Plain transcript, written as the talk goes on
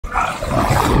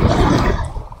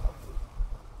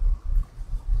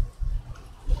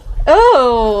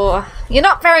You're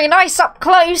not very nice up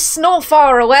close, nor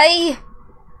far away.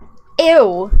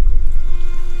 Ew.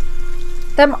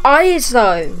 Them eyes,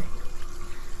 though.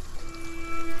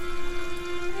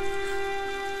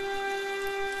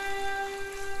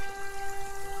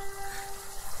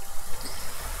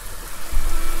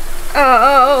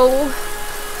 Oh.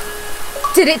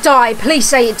 Did it die? Please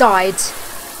say it died.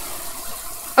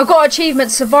 I've got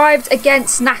achievement. Survived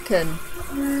against Nakken.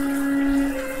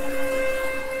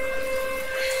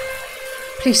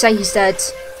 Please say he's dead.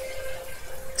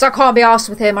 Because I can't be arsed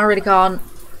with him. I really can't.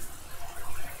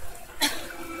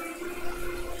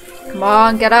 Come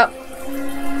on, get up.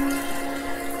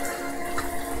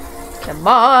 Come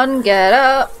on, get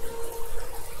up.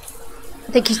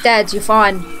 I think he's dead. You're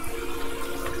fine.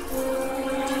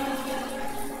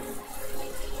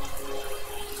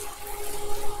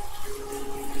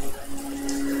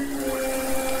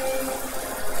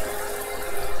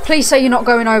 Please say you're not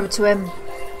going over to him.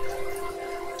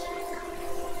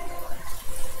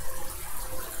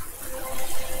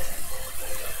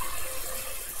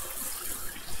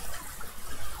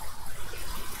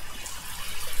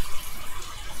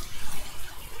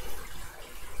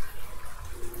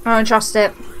 I don't trust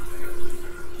it.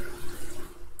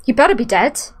 You better be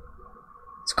dead.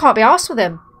 Just can't be arsed with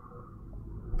him.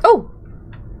 Oh!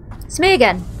 It's me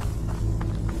again.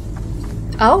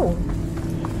 Oh.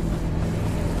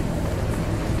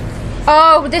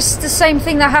 Oh, this is the same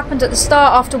thing that happened at the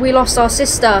start after we lost our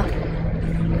sister.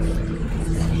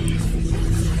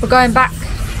 We're going back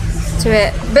to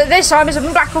it. But this time it's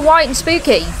in black and white and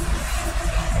spooky.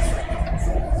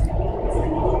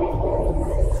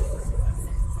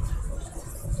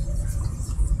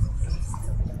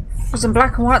 It was in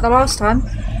black and white the last time.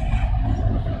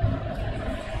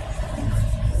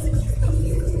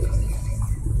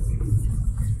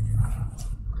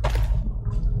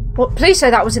 What? Please say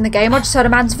that was in the game. I just heard a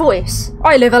man's voice.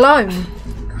 I live alone.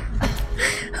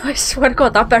 I swear to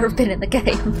God, that better have been in the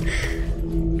game.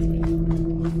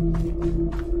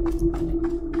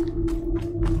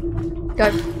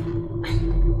 Go.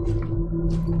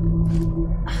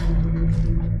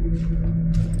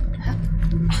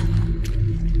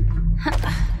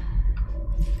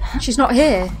 She's not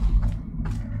here.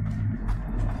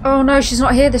 Oh no, she's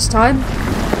not here this time.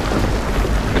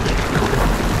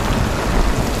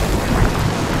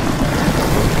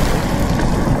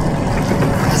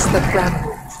 As the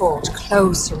bramble crawled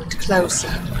closer and closer,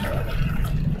 he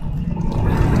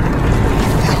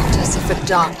felt as if a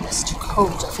darkness took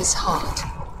hold of his heart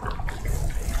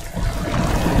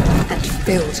and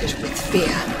filled it with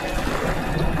fear.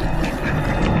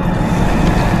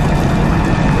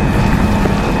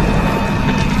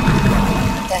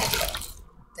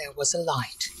 Was a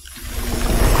light.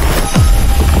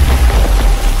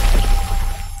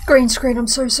 Green screen, I'm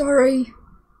so sorry.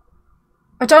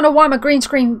 I don't know why my green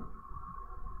screen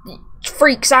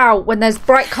freaks out when there's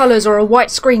bright colours or a white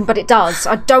screen, but it does.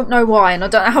 I don't know why, and I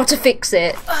don't know how to fix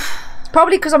it. It's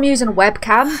probably because I'm using a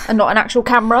webcam and not an actual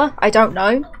camera. I don't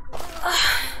know.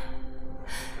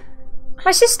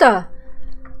 My sister,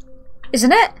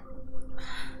 isn't it?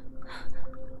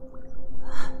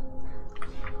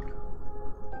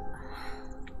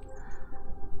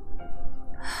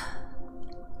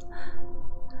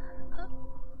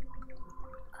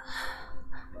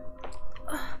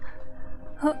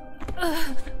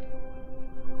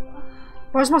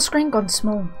 Why's my screen gone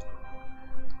small?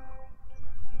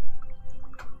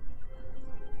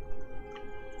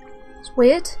 It's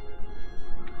weird.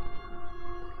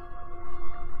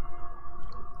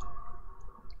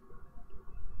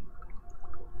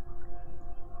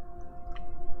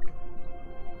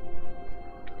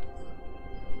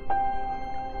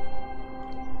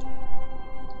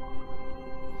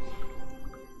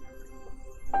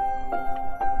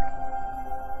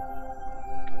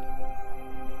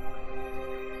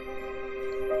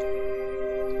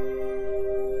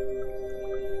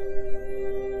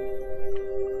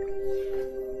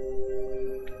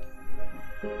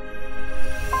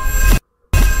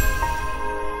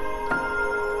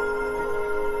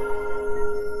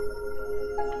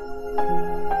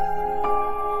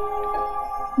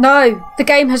 No, the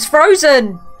game has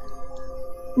frozen.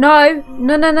 No,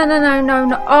 no, no, no, no, no, no,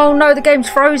 no. Oh no, the game's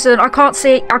frozen. I can't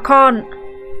see. I can't.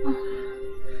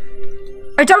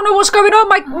 I don't know what's going on.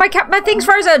 My thing's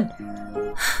frozen.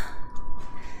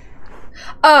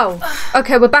 Oh,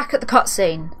 okay. We're back at the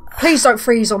cutscene. Please don't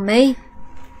freeze on me.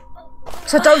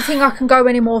 So I don't think I can go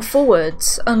any more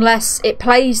forwards unless it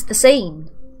plays the scene.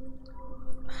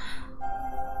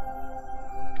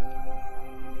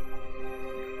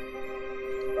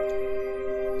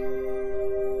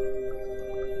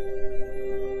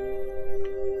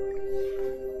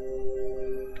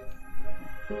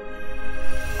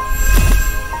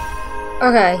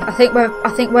 Okay, I think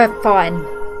we're fine.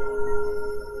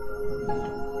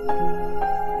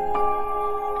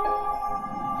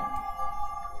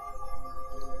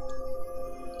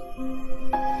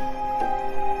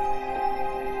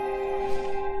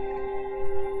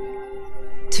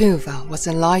 Tuva was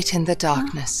a light in the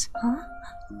darkness.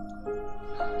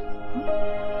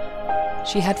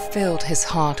 She had filled his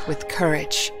heart with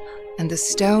courage, and the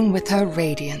stone with her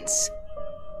radiance.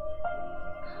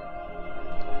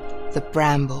 The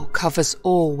bramble covers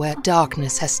all where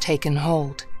darkness has taken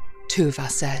hold, Tuva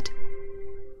said.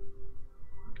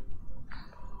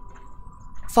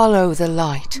 Follow the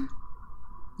light.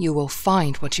 You will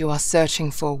find what you are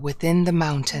searching for within the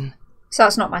mountain. So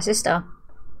that's not my sister.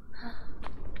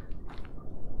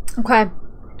 Okay.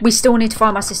 We still need to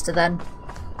find my sister then.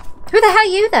 Who the hell are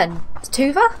you then? It's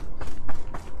Tuva?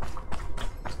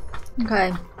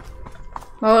 Okay.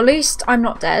 Well, at least I'm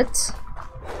not dead.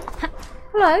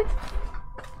 Hello.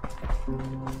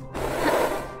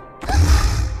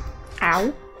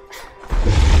 Ow.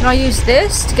 Can I use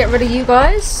this to get rid of you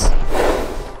guys?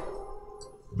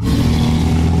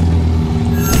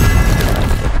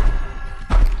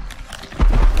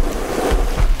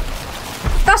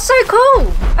 That's so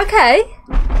cool! Okay.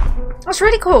 That's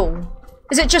really cool.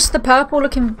 Is it just the purple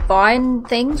looking vine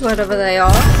things, whatever they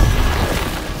are?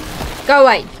 Go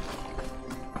away.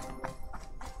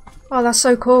 Oh, that's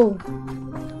so cool.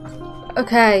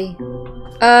 Okay.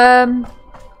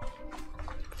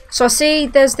 So I see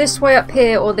there's this way up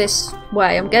here or this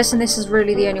way. I'm guessing this is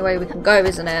really the only way we can go,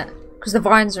 isn't it? Because the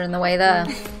vines are in the way there.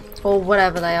 Or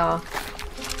whatever they are.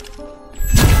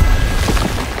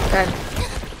 Okay.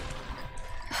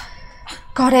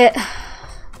 Got it.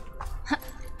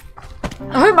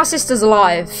 I hope my sister's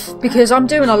alive, because I'm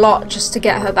doing a lot just to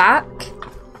get her back.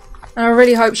 And I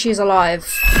really hope she's alive.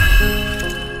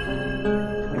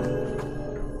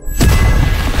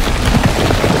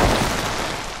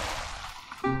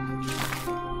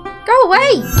 Go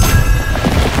away!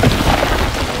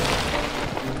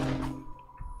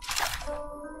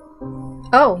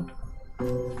 Oh.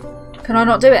 Can I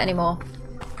not do it anymore?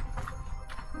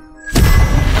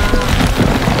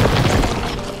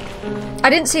 I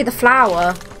didn't see the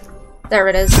flower. There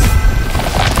it is.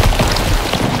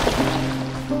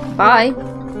 Bye.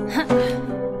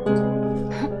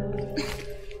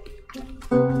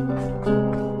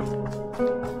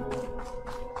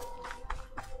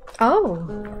 Oh.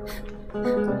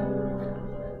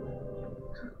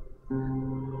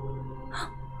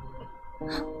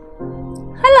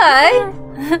 Hello.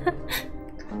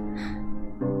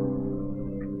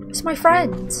 It's my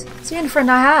friend. It's the only friend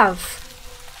I have.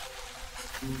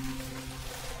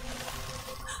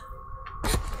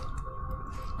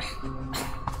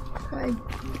 Okay.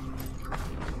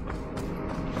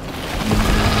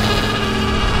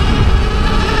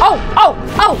 Oh! Oh!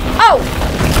 Oh! Oh!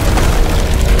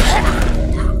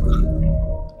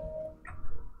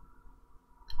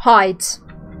 Hide.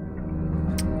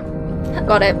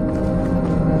 Got it.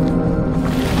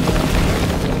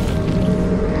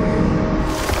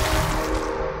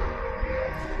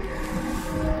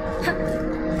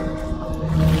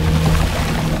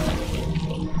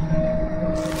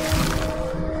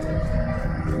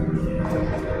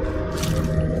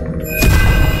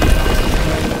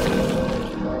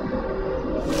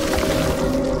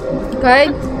 Okay.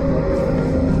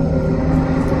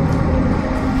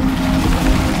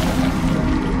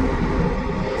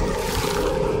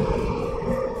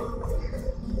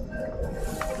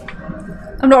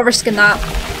 I'm not risking that.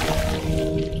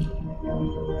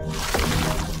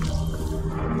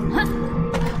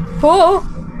 Oh!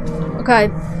 Okay.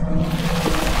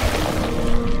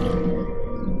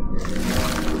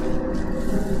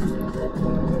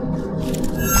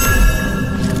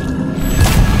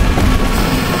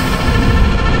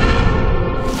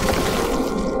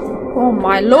 Oh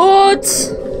my lord!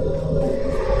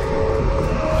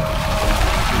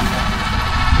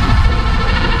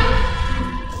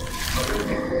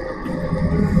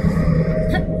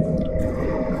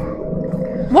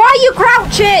 Why are you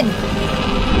crouching?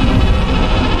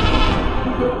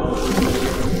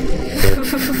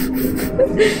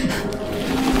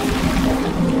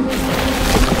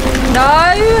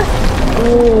 No!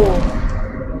 Ooh.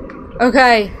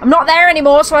 Okay, I'm not there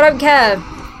anymore, so I don't care.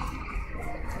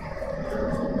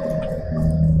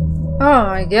 Oh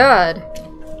my god.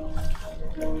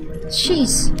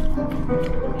 Jeez.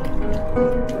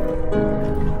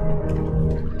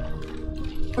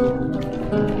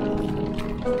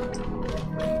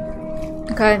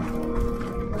 Okay.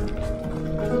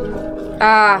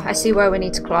 Ah, I see where we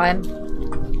need to climb.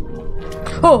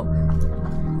 Oh!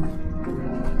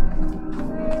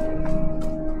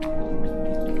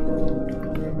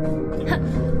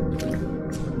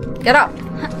 Get up.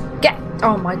 Get.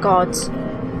 Oh my god.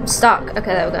 I'm stuck.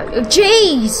 Okay, there we go.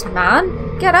 Jeez,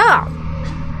 man. Get up.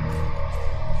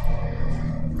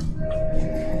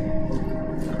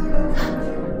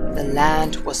 The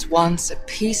land was once a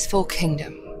peaceful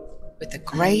kingdom with a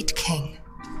great king.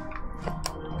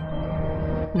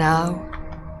 Now,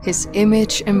 his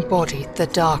image embodied the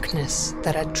darkness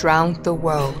that had drowned the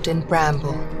world in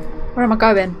Bramble. Where am I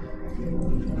going?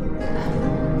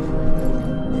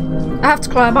 I have to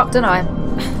climb up, don't I?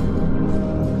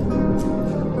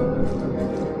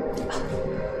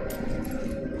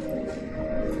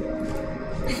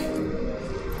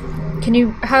 Can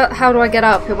you... How do I get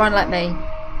up? It won't let me.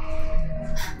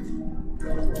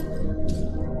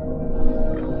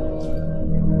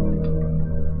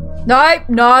 No,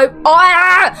 no. Oh,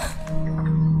 ah!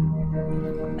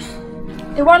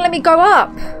 It won't let me go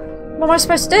up. What am I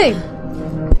supposed to do?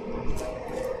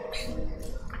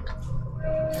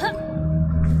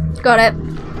 Got it.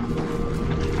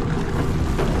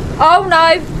 Oh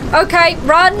no. Okay,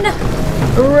 run.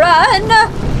 Run.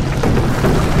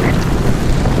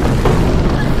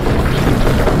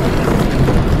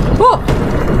 Whoa.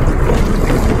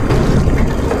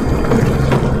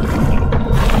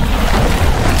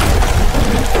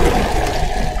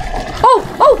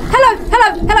 Oh, hello, hello,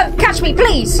 hello. Catch me,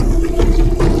 please.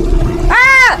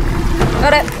 Ah!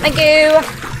 Got it. Thank you.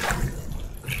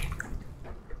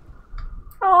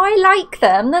 Oh, I like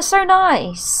them. They're so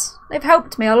nice. They've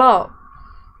helped me a lot.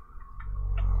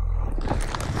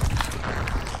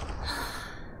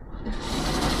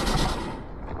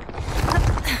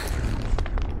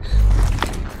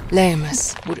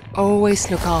 Lemus would always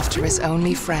look after his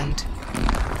only friend.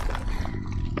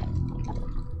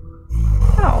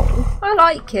 Oh, I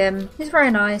like him. He's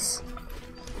very nice.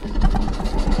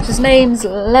 His name's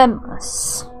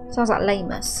Lemus. Sounds like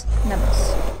Lemus.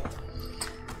 Lemus.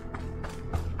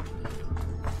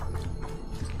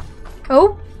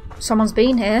 Oh, someone's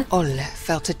been here. Olle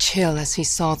felt a chill as he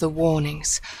saw the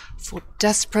warnings for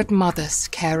desperate mothers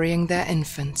carrying their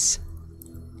infants.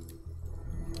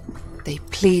 They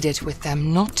pleaded with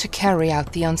them not to carry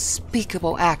out the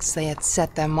unspeakable acts they had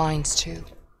set their minds to.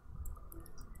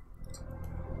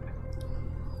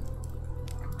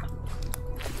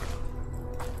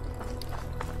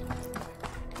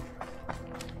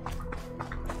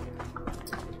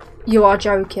 You are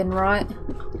joking, right?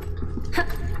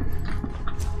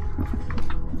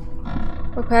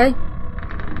 Okay.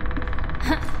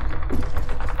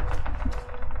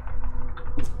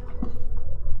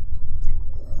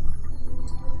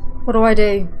 What do I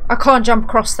do? I can't jump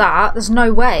across that. There's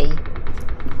no way.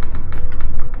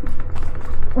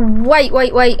 Wait,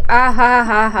 wait, wait. Ah ha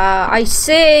ha ha. I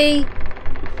see.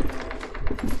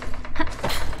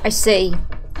 I see.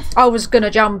 I was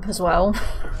gonna jump as well.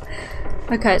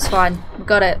 Okay, it's fine.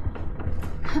 Got it.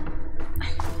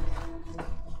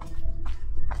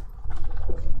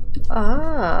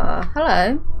 Ah,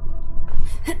 hello.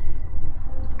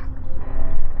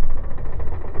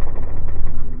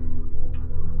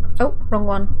 Oh, wrong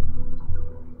one.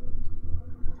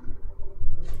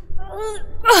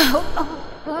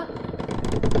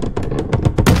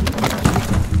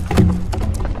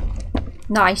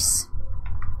 Nice.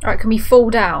 Alright, can we fall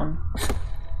down?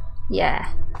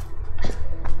 Yeah.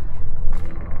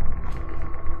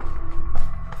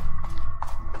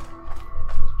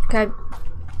 Okay.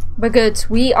 We're good.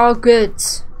 We are good.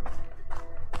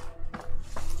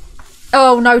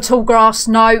 Oh no, tall grass,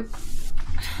 no.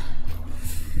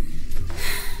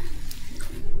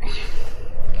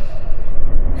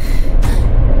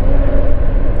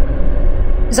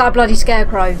 Is that a bloody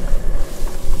scarecrow?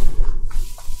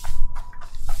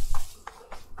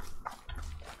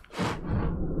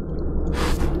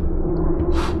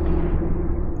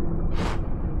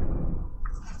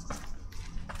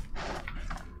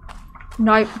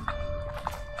 No.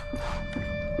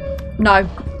 No.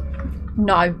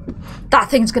 No. That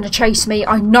thing's gonna chase me.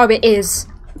 I know it is.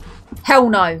 Hell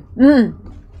no.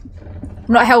 I'm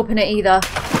not helping it either.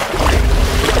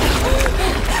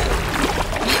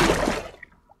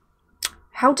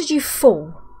 How did you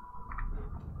fall?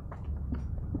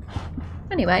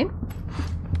 Anyway.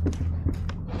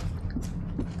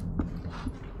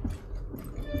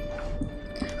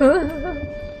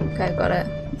 Okay, got it.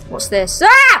 What's this?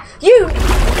 Ah! You!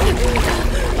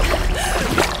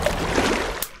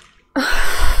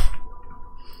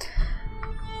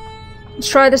 Let's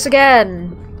try this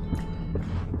again.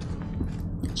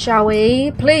 Shall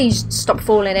we? Please stop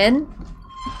falling in.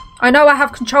 I know I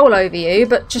have control over you,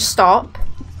 but just stop.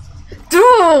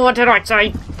 Oh, what did I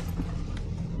say?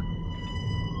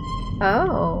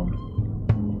 Oh.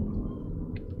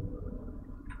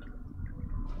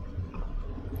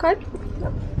 Okay.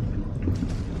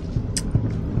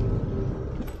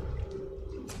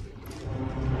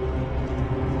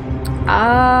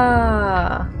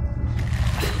 Ah.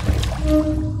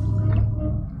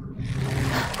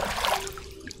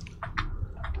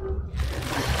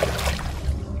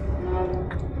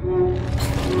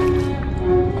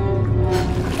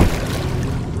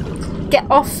 Get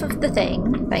off of the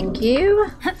thing. Thank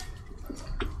you.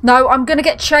 No, I'm gonna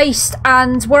get chased,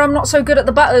 and where I'm not so good at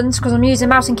the buttons because I'm using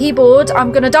mouse and keyboard,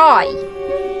 I'm gonna die.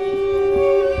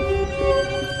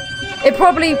 It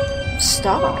probably...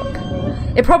 Stop.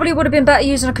 It probably would have been better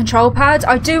using a control pad.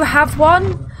 I do have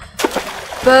one,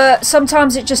 but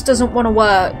sometimes it just doesn't want to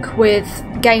work with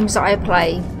games that I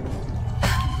play.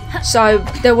 So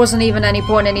there wasn't even any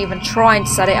point in even trying to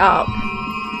set it up.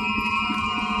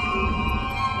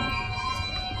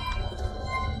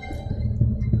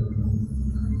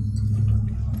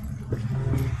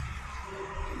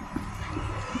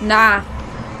 Nah.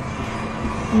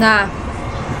 Nah.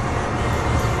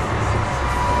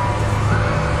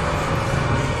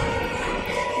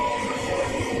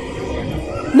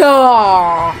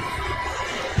 No.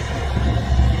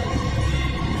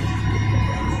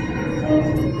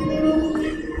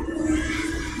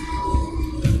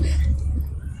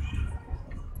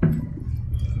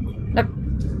 Nope.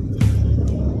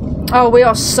 Oh, we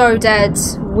are so dead.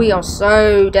 We are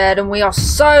so dead, and we are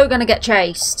so gonna get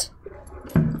chased.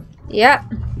 Yep.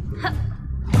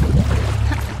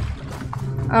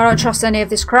 I don't trust any of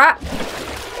this crap.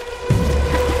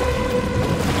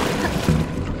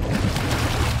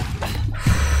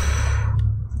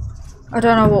 I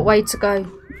don't know what way to go.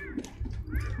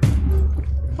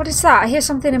 What is that? I hear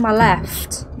something in my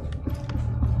left.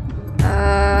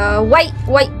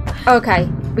 Wait. Okay,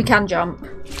 we can jump.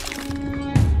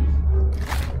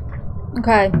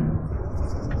 Okay.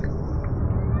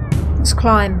 Let's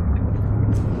climb.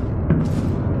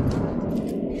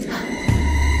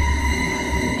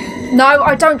 No,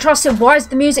 I don't trust him. Why is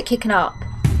the music kicking up?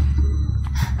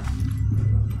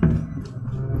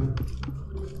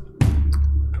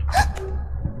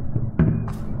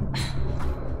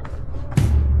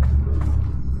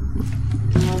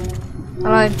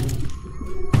 Hello.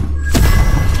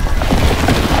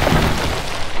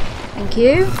 Thank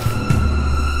you.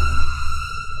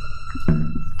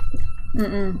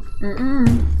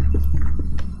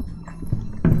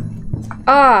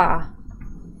 Ah.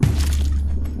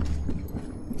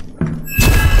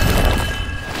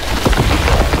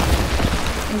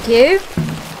 Thank you.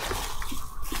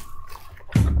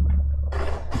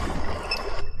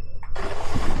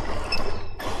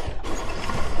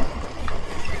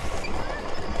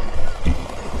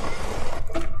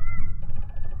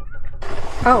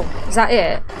 Oh, is that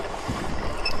it?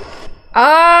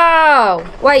 Oh!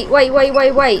 Wait.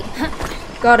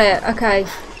 Got it, okay.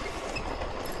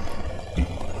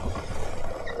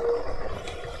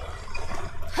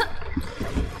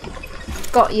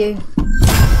 Got you.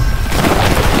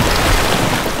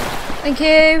 Thank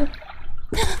you.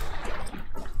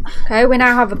 Okay, we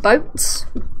now have a boat.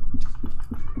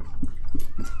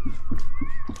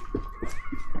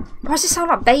 Why does it sound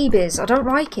like babies? I don't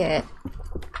like it.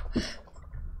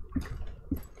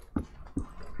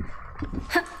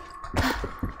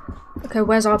 Okay,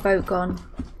 where's our boat gone?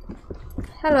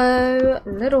 Hello,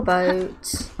 little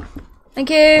boat. Thank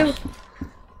you.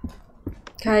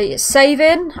 Okay, it's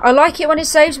saving. I like it when it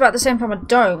saves, but at the same time I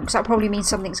don't, because that probably means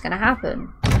something's going to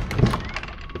happen.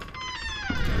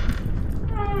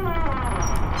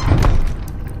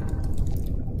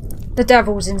 The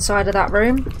devil's inside of that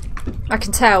room. I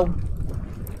can tell.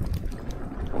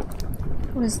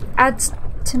 What is add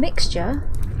to mixture?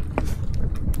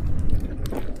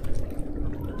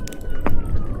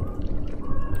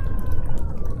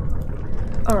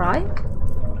 Alright.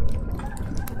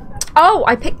 Oh,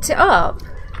 I picked it up.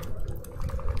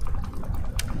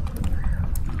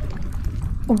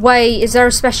 Wait, is there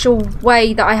a special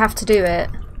way that I have to do it?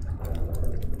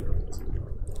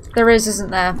 There is,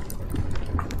 isn't there?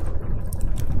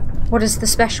 What is the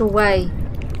special way?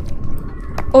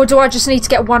 Or do I just need to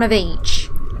get one of each?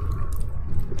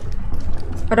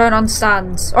 I don't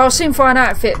understand. I'll soon find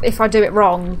out if I do it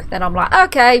wrong. Then I'm like,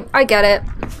 okay, I get it.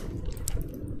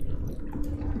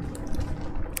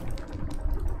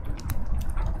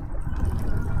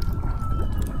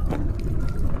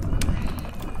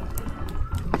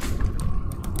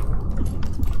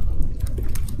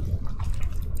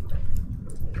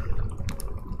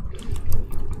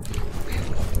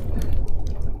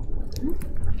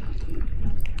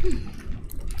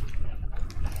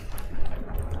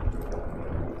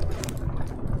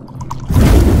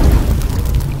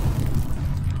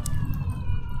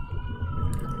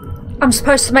 I'm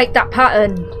supposed to make that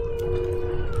pattern.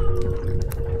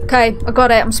 Okay, I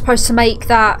got it. I'm supposed to make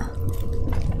that.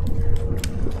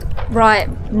 Right,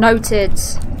 noted.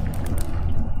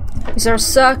 Is there a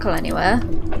circle anywhere?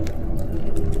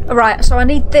 Alright, so I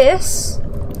need this.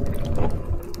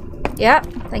 Yep,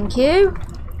 thank you.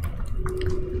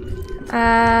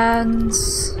 And...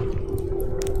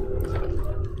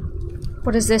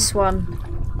 what is this one?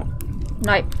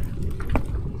 Nope.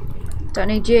 Don't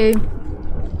need you.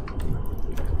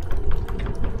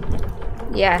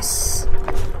 Yes.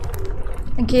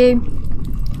 Thank you.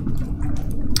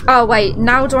 Oh wait,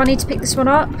 now do I need to pick this one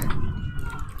up?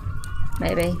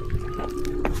 Maybe.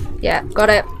 Yeah, got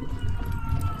it.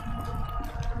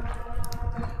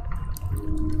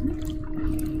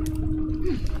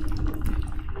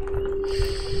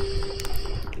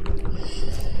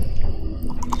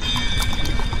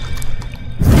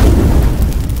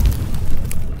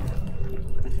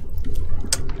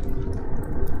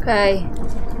 Okay.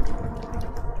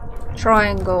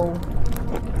 Triangle.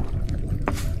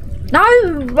 No!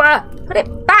 Put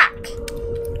it back!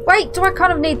 Wait, do I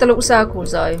kind of need the little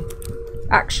circles though?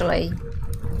 Actually.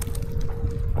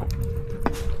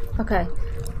 Okay.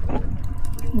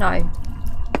 No.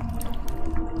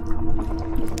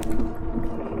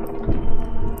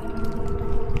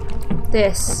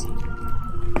 This.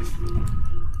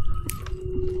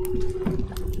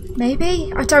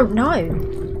 Maybe? I don't know.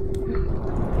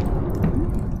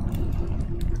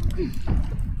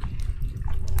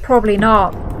 Probably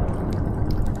not.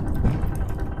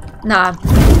 Nah.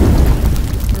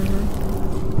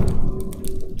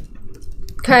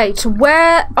 Okay, so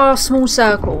where are small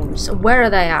circles? Where are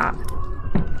they at?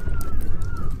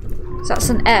 So that's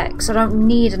an X. I don't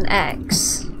need an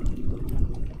X.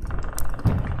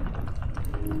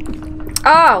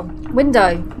 Oh!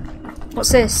 Window.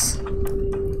 What's this?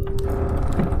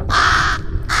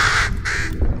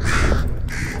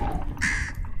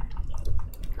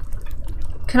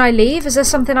 Can I leave? Is there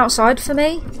something outside for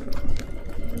me?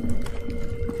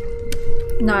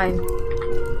 No.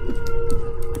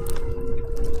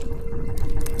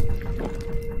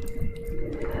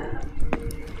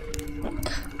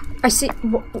 I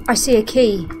see a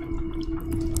key.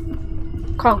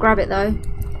 Can't grab it though.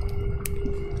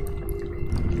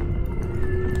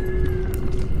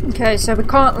 Okay, so we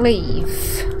can't leave.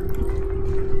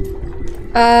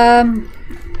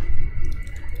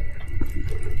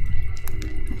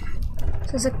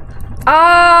 There's a...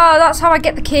 ah, that's how I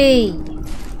get the key.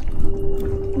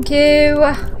 Thank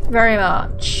you very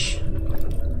much.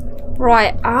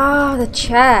 Right, ah, the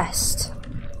chest.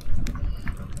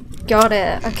 Got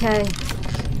it, okay.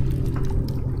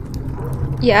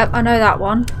 Yep, I know that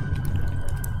one.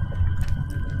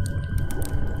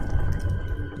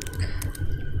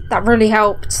 That really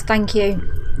helped, thank you.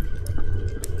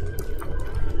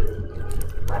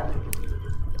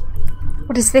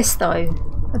 What is this though?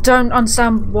 I don't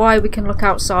understand why we can look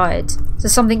outside. Is there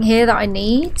something here that I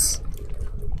need?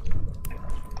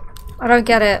 I don't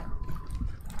get it.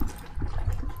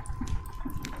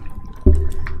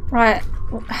 Right,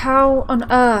 how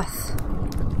on earth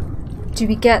do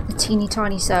we get the teeny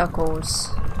tiny circles?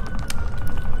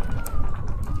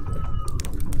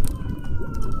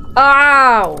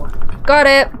 Ow! Got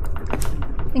it!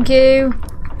 Thank you.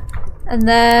 And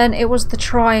then it was the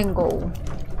triangle.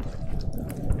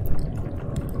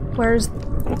 Where's...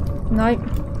 nope.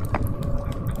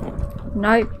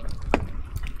 Nope.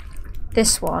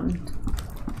 This one.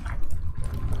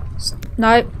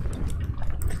 Nope.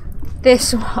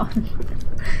 This one.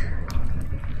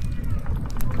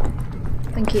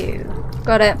 Thank you.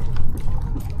 Got it.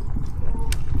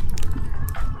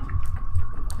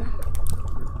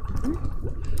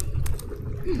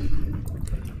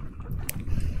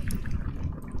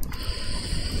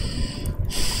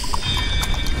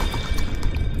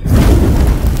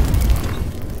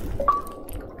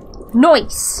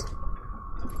 Nice!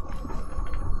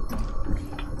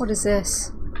 What is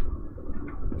this?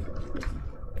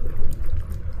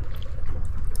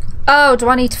 Oh, do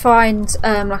I need to find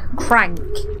like a crank?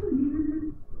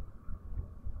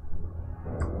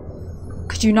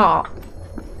 Could you not?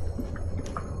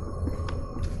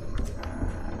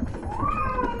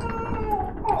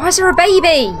 Why is there a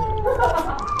baby?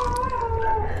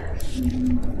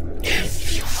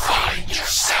 If you find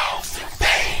yourself in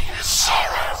pain and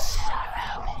sorrow,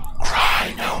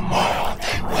 cry no more,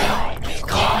 they will be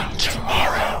gone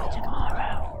tomorrow.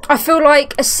 I feel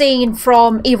like a scene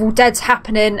from Evil Dead's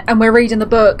happening and we're reading the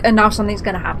book and now something's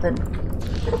going to happen.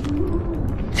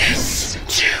 Listen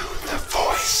to the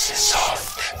voices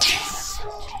of the deep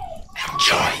and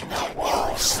join the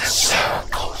wolves that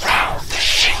circle round the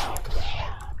sheep.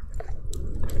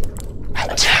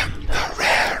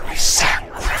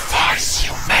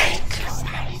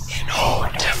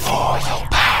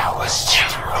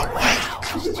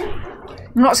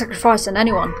 I'm not sacrificing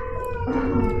anyone.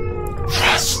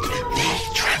 Trust in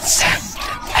the transcendent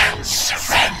and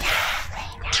surrender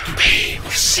to be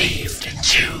received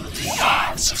into the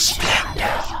arms of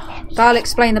splendor. That'll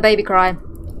explain the baby cry.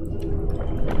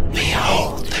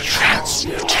 Behold the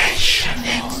transmutation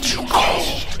into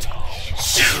gold.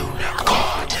 Soon a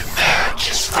god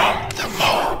emerges from the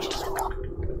mold.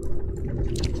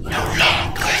 No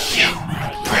longer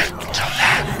human, brick to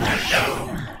land alone.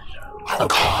 A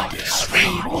goddess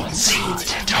reborn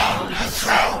seated on her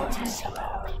throne.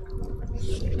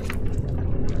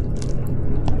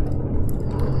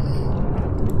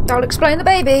 That'll explain the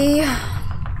baby.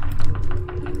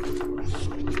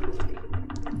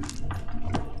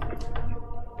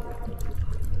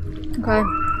 Okay.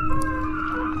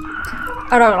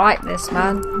 I don't like this,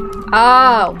 man.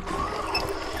 Oh.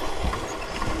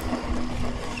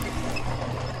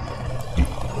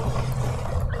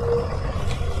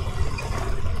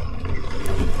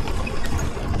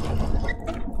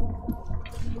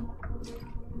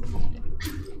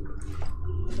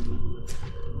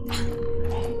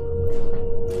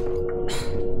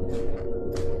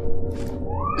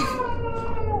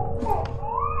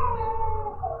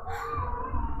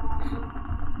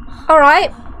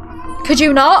 Alright. Could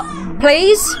you not,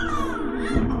 please?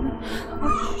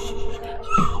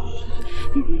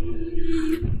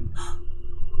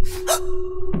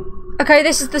 Okay,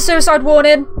 this is the suicide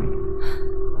warning.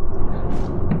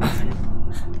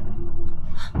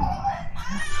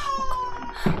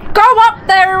 Go up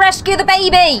there and rescue the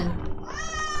baby!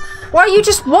 Why are you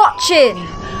just watching?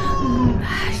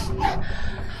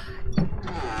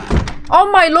 Oh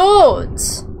my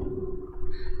lords!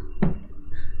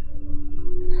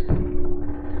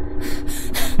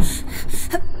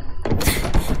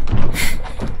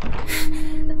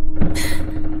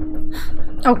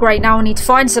 Oh great, now I need to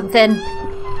find something.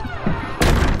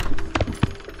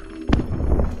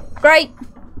 Great!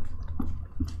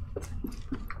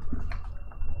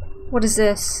 What is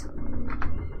this?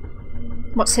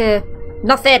 What's here?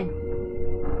 Nothing!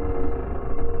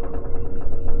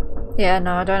 Yeah,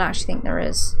 no, I don't actually think there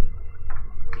is.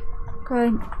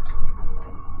 Okay.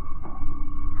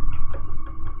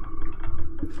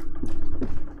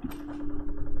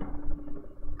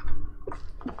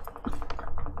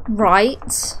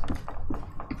 Right.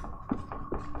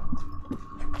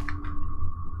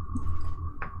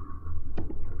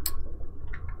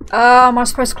 Am I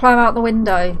supposed to climb out the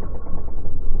window?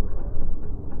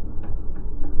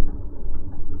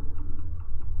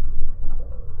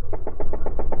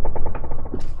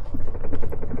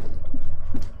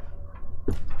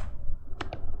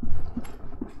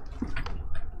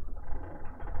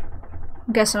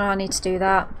 I'm guessing I need to do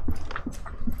that.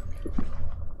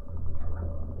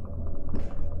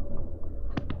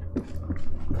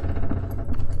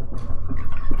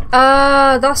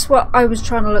 That's what I was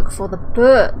trying to look for, the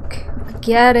book. I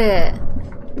get it.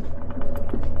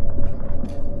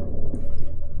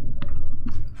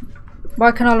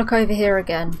 Why can I look over here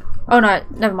again? Oh no,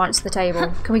 never mind, it's the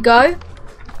table. Can we go?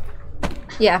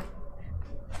 Yeah.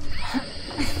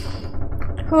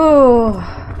 Oh.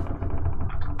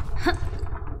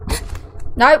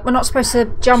 No, we're not supposed to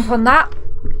jump on that.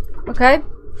 Okay.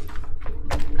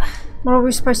 What are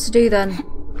we supposed to do then?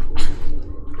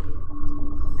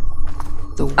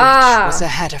 The witch was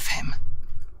ahead of him.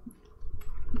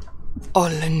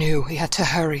 Ola knew he had to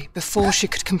hurry before she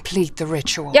could complete the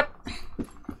ritual. Yep.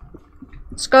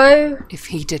 Let's go. If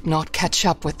he did not catch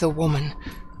up with the woman,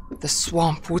 the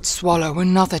swamp would swallow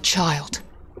another child.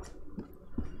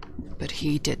 But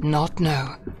he did not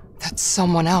know that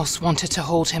someone else wanted to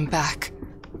hold him back.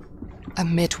 A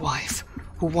midwife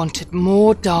who wanted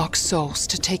more dark souls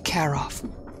to take care of.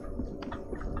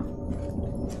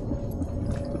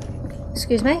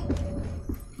 Excuse me?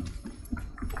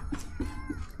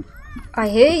 I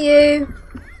hear you.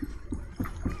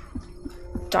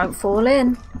 Don't fall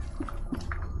in.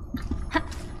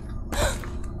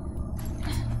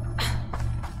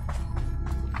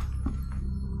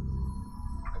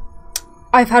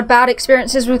 I've had bad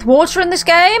experiences with water in this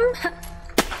game.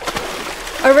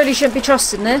 I really shouldn't be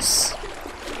trusting this.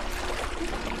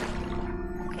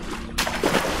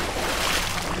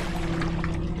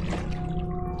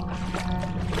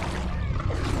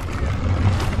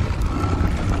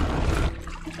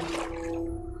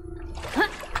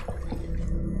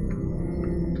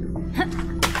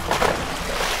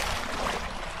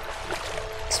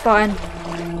 It's fine.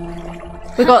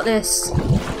 We got this.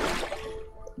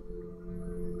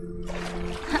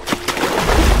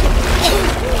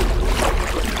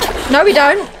 No, we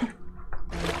don't.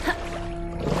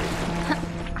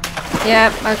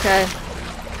 Yeah, okay.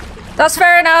 That's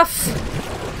fair enough.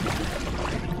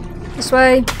 This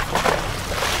way.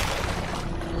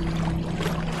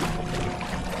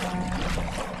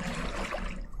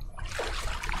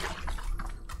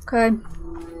 Okay.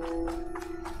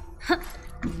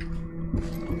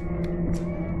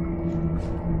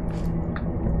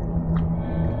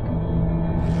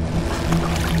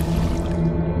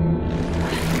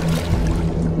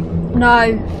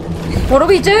 No. What are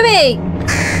we doing?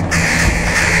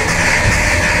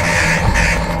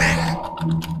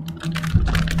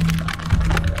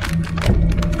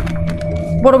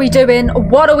 What are we doing?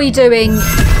 What are we doing?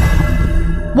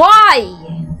 Why?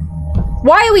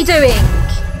 Why are we doing?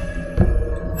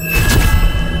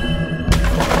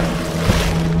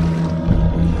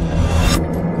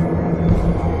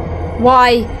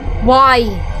 Why?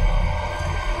 Why?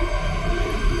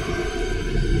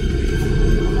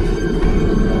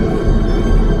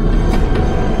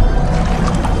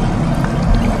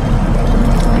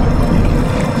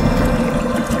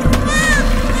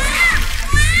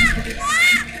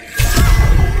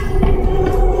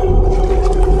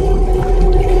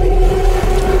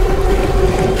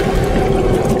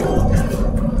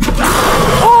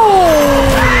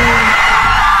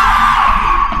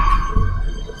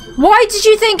 Why did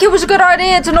you think it was a good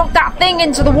idea to knock that thing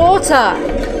into the water?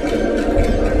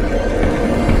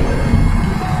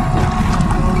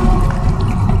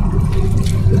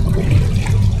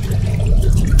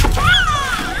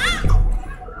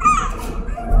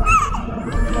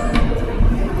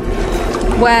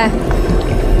 Where?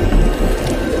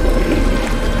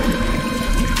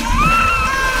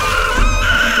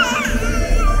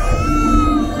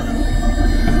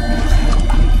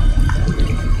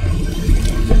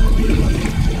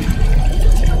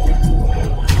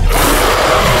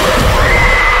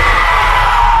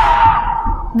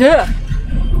 Yeah.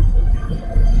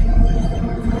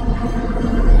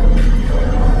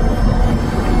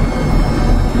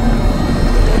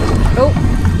 Oh.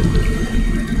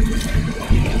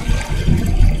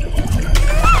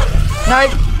 No.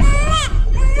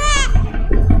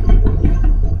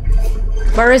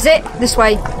 Where is it? This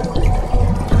way.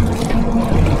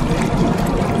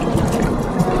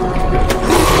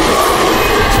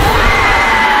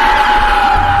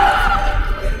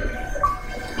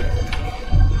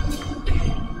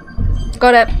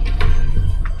 Got it.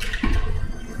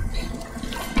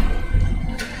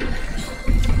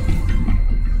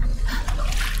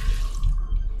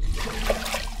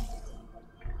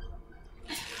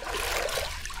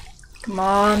 Come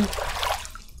on.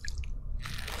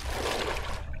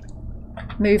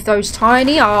 Move those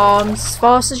tiny arms as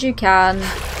fast as you can.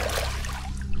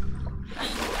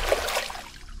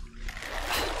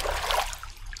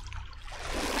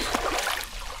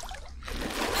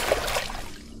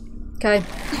 Okay.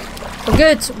 We're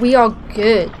good. We are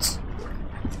good.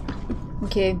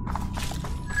 Thank you.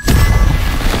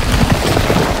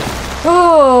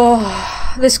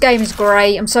 Oh, this game is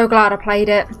great. I'm so glad I played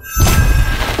it.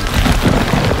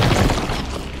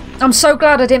 I'm so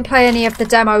glad I didn't play any of the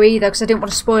demo either because I didn't want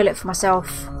to spoil it for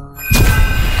myself.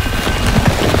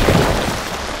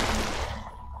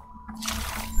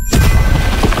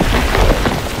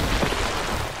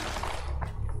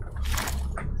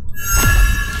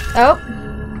 Oh,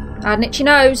 I had an itchy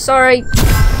nose, sorry.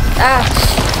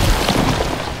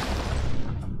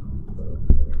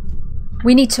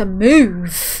 We need to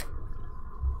move.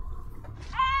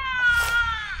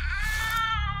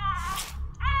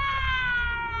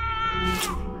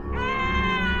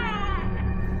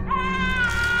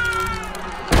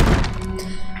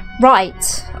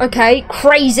 Right, okay,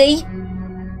 crazy.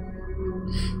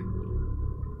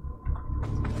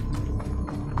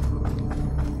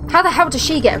 How the hell does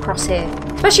she get across here?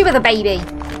 Especially with a baby.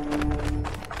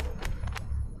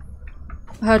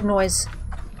 I heard noise.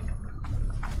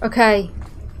 Okay.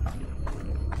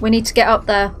 We need to get up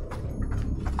there.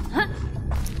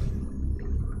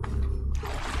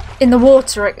 In the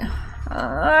water.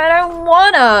 I don't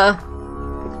wanna.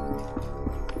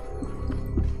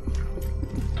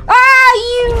 Ah,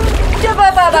 you...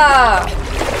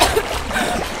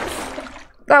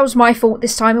 That was my fault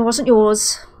this time, it wasn't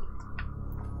yours.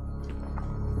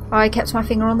 I kept my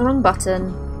finger on the wrong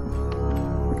button.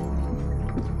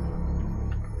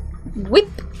 Whip!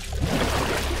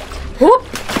 Whoop!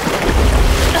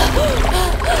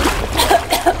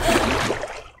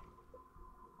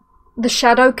 The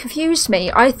shadow confused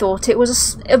me. I thought it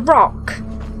was a rock.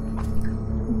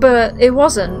 But it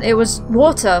wasn't. It was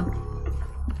water.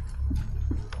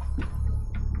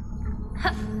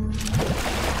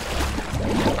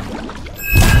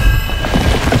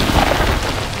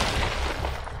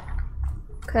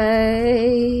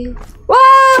 Okay.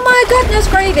 Whoa, my goodness,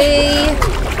 gravy!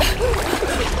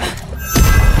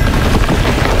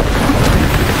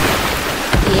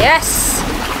 Yes!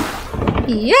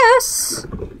 Yes!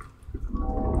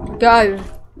 Go.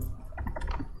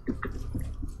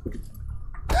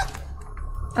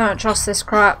 I don't trust this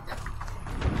crap.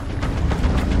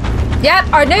 Yep,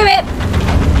 I knew it!